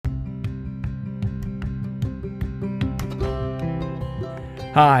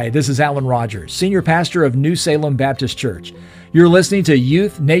Hi, this is Alan Rogers, Senior Pastor of New Salem Baptist Church. You're listening to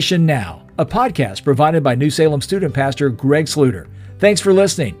Youth Nation Now, a podcast provided by New Salem student pastor Greg Sluter. Thanks for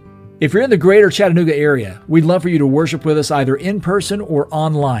listening. If you're in the greater Chattanooga area, we'd love for you to worship with us either in person or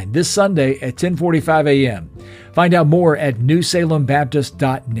online this Sunday at 10:45 a.m. Find out more at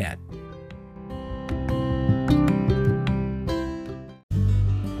newsalembaptist.net.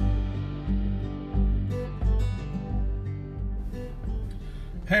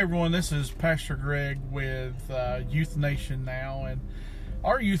 Hey everyone, this is Pastor Greg with Youth Nation Now, and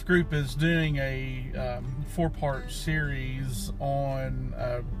our youth group is doing a four-part series on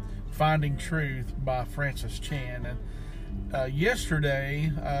Finding Truth by Francis Chan. And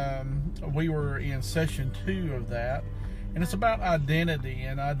yesterday we were in session 2 of that, and it's about identity.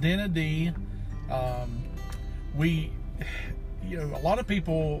 And identity, a lot of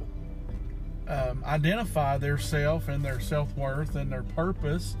people identify their self and their self-worth and their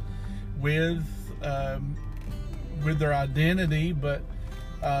purpose with their identity, but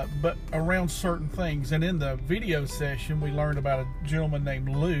around certain things. And in the video session, we learned about a gentleman named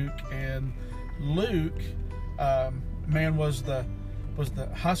Luke, and Luke, was the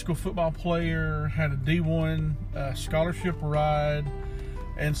high school football player, had a D1 scholarship ride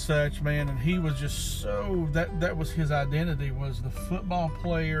and such, man. And he was just so that was his identity, was the football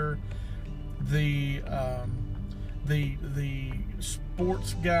player, the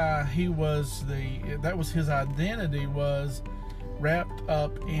sports guy. That was his identity, was wrapped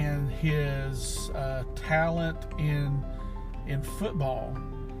up in his talent in football.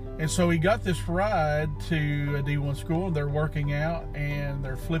 And so he got this ride to a D1 school, and they're working out and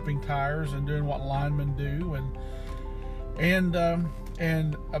they're flipping tires and doing what linemen do, and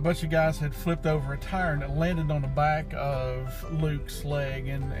a bunch of guys had flipped over a tire, and it landed on the back of Luke's leg.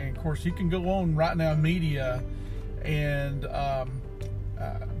 And of course, you can go on Right Now Media and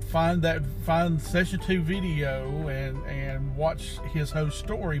find session 2 video and watch his whole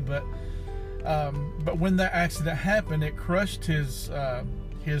story. But when that accident happened, it crushed his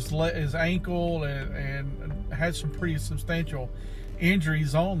ankle and had some pretty substantial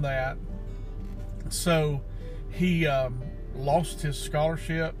injuries on that. So he lost his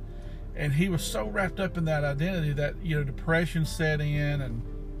scholarship, and he was so wrapped up in that identity that depression set in, and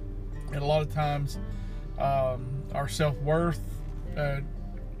a lot of times our self-worth and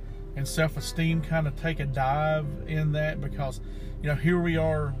self-esteem kind of take a dive in that, because here we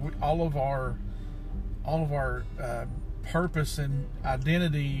are, all of our purpose and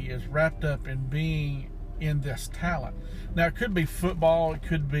identity is wrapped up in being in this talent. Now, it could be football, it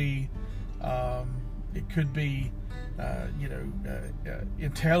could be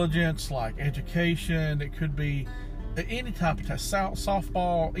intelligence, like education. It could be any type of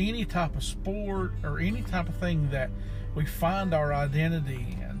softball, any type of sport, or any type of thing that we find our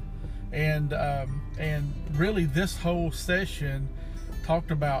identity in. And really, this whole session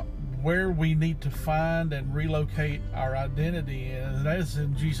talked about where we need to find and relocate our identity in, and that is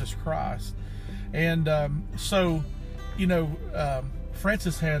in Jesus Christ. And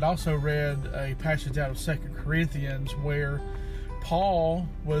Francis had also read a passage out of 2 Corinthians where Paul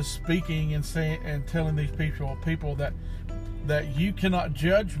was speaking and saying and telling these people that you cannot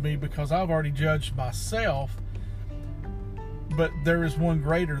judge me because I've already judged myself, but there is one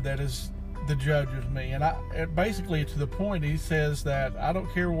greater that is the judge of me. And basically, to the point, he says that I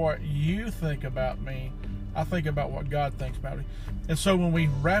don't care what you think about me, I think about what God thinks about me. And so when we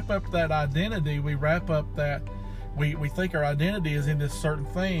wrap up that identity, we wrap up that we think our identity is in this certain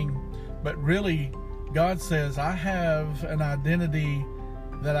thing, but really God says, I have an identity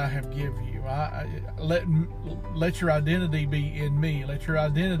that I have given you. Let your identity be in me. Let your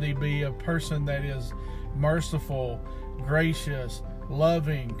identity be a person that is merciful, gracious,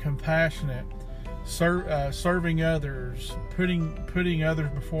 loving, compassionate, serving others, putting others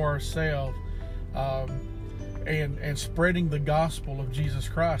before ourselves, and spreading the gospel of Jesus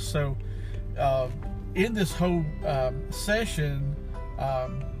Christ. So in this whole session,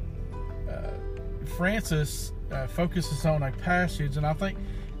 Francis focuses on a passage, and I think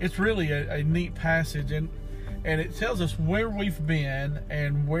it's really a neat passage, and it tells us where we've been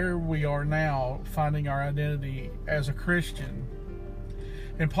and where we are now, finding our identity as a Christian.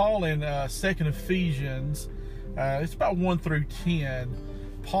 And Paul in 2nd Ephesians, it's about 1 through 10,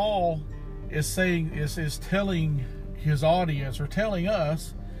 Paul is telling his audience, or telling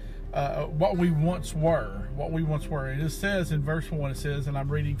us, what we once were. And it says in verse 1, it says, and I'm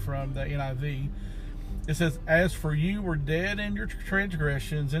reading from the NIV, it says, as for you were dead in your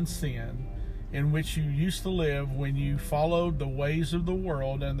transgressions and sin, in which you used to live when you followed the ways of the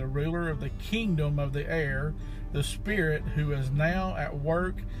world and the ruler of the kingdom of the air, the Spirit, who is now at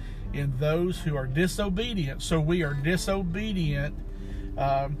work in those who are disobedient. So we are disobedient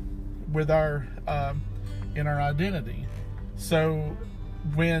with our in our identity. So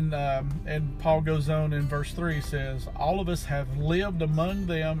when and Paul goes on in verse 3, says, all of us have lived among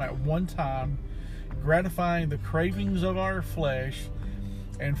them at one time, gratifying the cravings of our flesh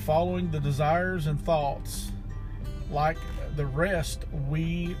and following the desires and thoughts. Like the rest,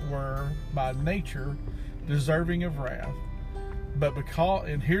 we were by nature deserving of wrath. But because,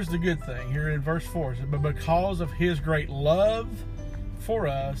 and here's the good thing, here in verse 4, but because of his great love for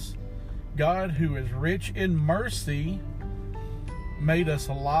us, God, who is rich in mercy, made us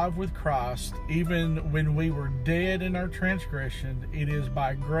alive with Christ, even when we were dead in our transgression. It is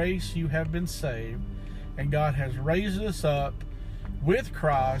by grace you have been saved, and God has raised us up with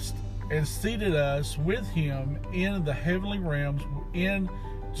Christ and seated us with him in the heavenly realms in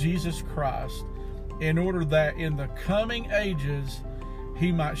Jesus Christ, in order that in the coming ages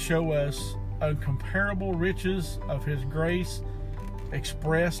he might show us incomparable riches of his grace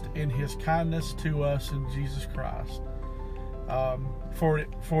expressed in his kindness to us in Jesus Christ. For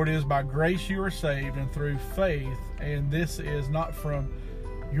it is by grace you are saved, and through faith, and this is not from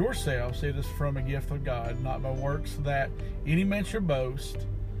yourselves, it is from a gift of God, not by works that any man should boast.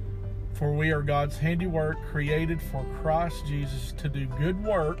 For we are God's handiwork, created for Christ Jesus to do good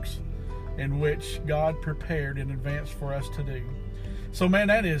works, in which God prepared in advance for us to do. So man,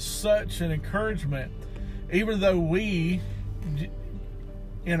 that is such an encouragement. Even though we,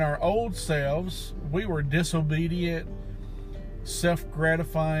 in our old selves, we were disobedient,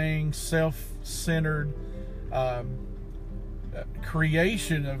 self-gratifying, self-centered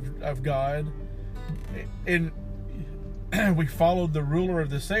creation of God, and we followed the ruler of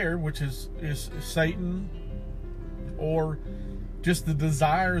this air, which is Satan, or just the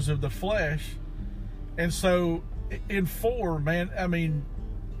desires of the flesh. And so in 4, man, I mean,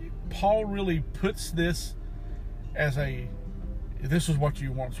 Paul really puts this as this is what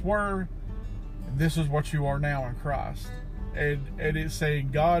you once were, and this is what you are now in Christ. And it's saying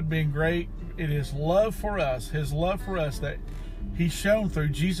God being great, it is love for us, his love for us that he's shown through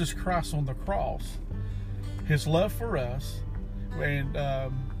Jesus Christ on the cross. His love for us, and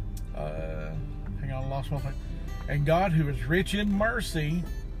hang on, I lost my thing. And God, who is rich in mercy,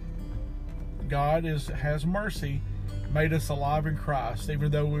 God has mercy, made us alive in Christ,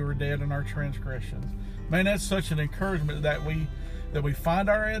 even though we were dead in our transgressions. Man, that's such an encouragement that we find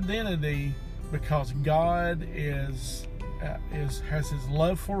our identity because God has his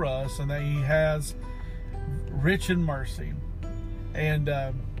love for us, and that he has rich in mercy. And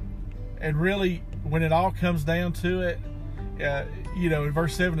really, when it all comes down to it, in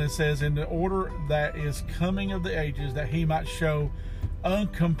verse 7 it says, in the order that is coming of the ages, that he might show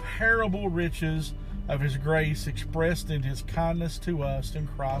uncomparable riches of his grace expressed in his kindness to us in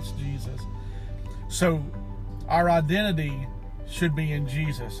Christ Jesus. So our identity should be in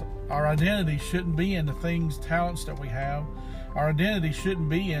Jesus. Our identity shouldn't be in the things, talents that we have. Our identity shouldn't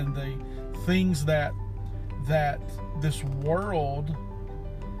be in the things that this world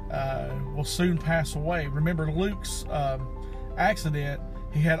will soon pass away. Remember Luke's accident,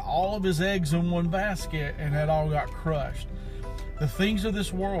 he had all of his eggs in one basket and it all got crushed. The things of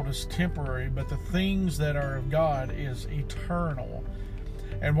this world is temporary, but the things that are of God is eternal.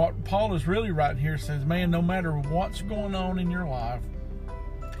 And what Paul is really writing here says, man, no matter what's going on in your life,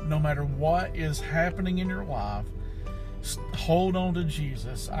 no matter what is happening in your life, hold on to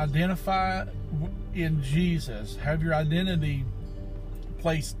Jesus. Identify in Jesus. Have your identity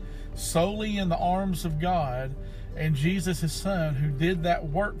placed solely in the arms of God and Jesus, his son, who did that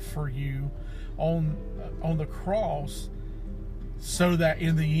work for you on the cross, so that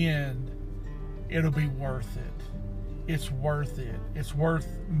in the end it'll be worth it. It's worth it. It's worth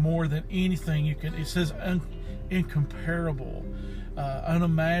more than anything you can. It says incomparable,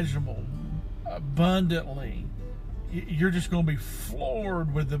 unimaginable, abundantly. You're just going to be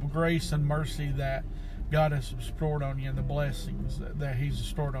floored with the grace and mercy that God has stored on you, and the blessings that he's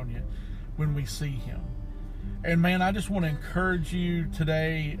stored on you when we see him. And man, I just want to encourage you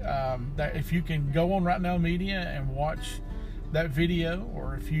today that if you can go on Right Now Media and watch that video,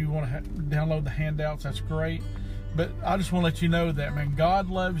 or if you want to download the handouts, that's great. But I just want to let you know that, man, God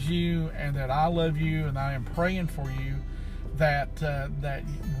loves you, and that I love you, and I am praying for you that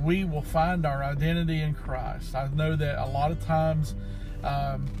we will find our identity in Christ. I know that a lot of times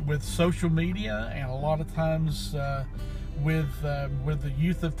with social media, and a lot of times with the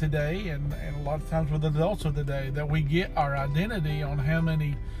youth of today, and a lot of times with adults of today, that we get our identity on how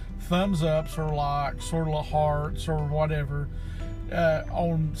many thumbs ups or likes or hearts or whatever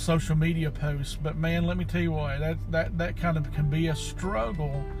on social media posts. But man, let me tell you what, that kind of can be a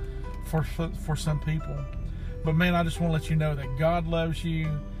struggle for some people. But man, I just want to let you know that God loves you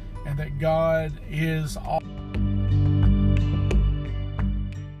and that God is all.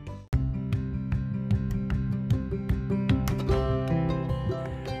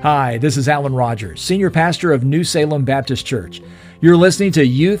 Hi, this is Alan Rogers, Senior Pastor of New Salem Baptist Church. You're listening to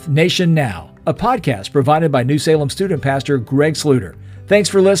Youth Nation Now, a podcast provided by New Salem student pastor Greg Sluter. Thanks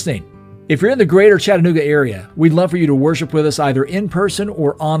for listening. If you're in the greater Chattanooga area, we'd love for you to worship with us either in person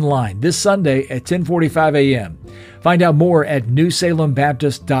or online this Sunday at 10:45 a.m. Find out more at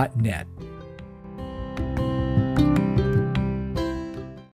newsalembaptist.net.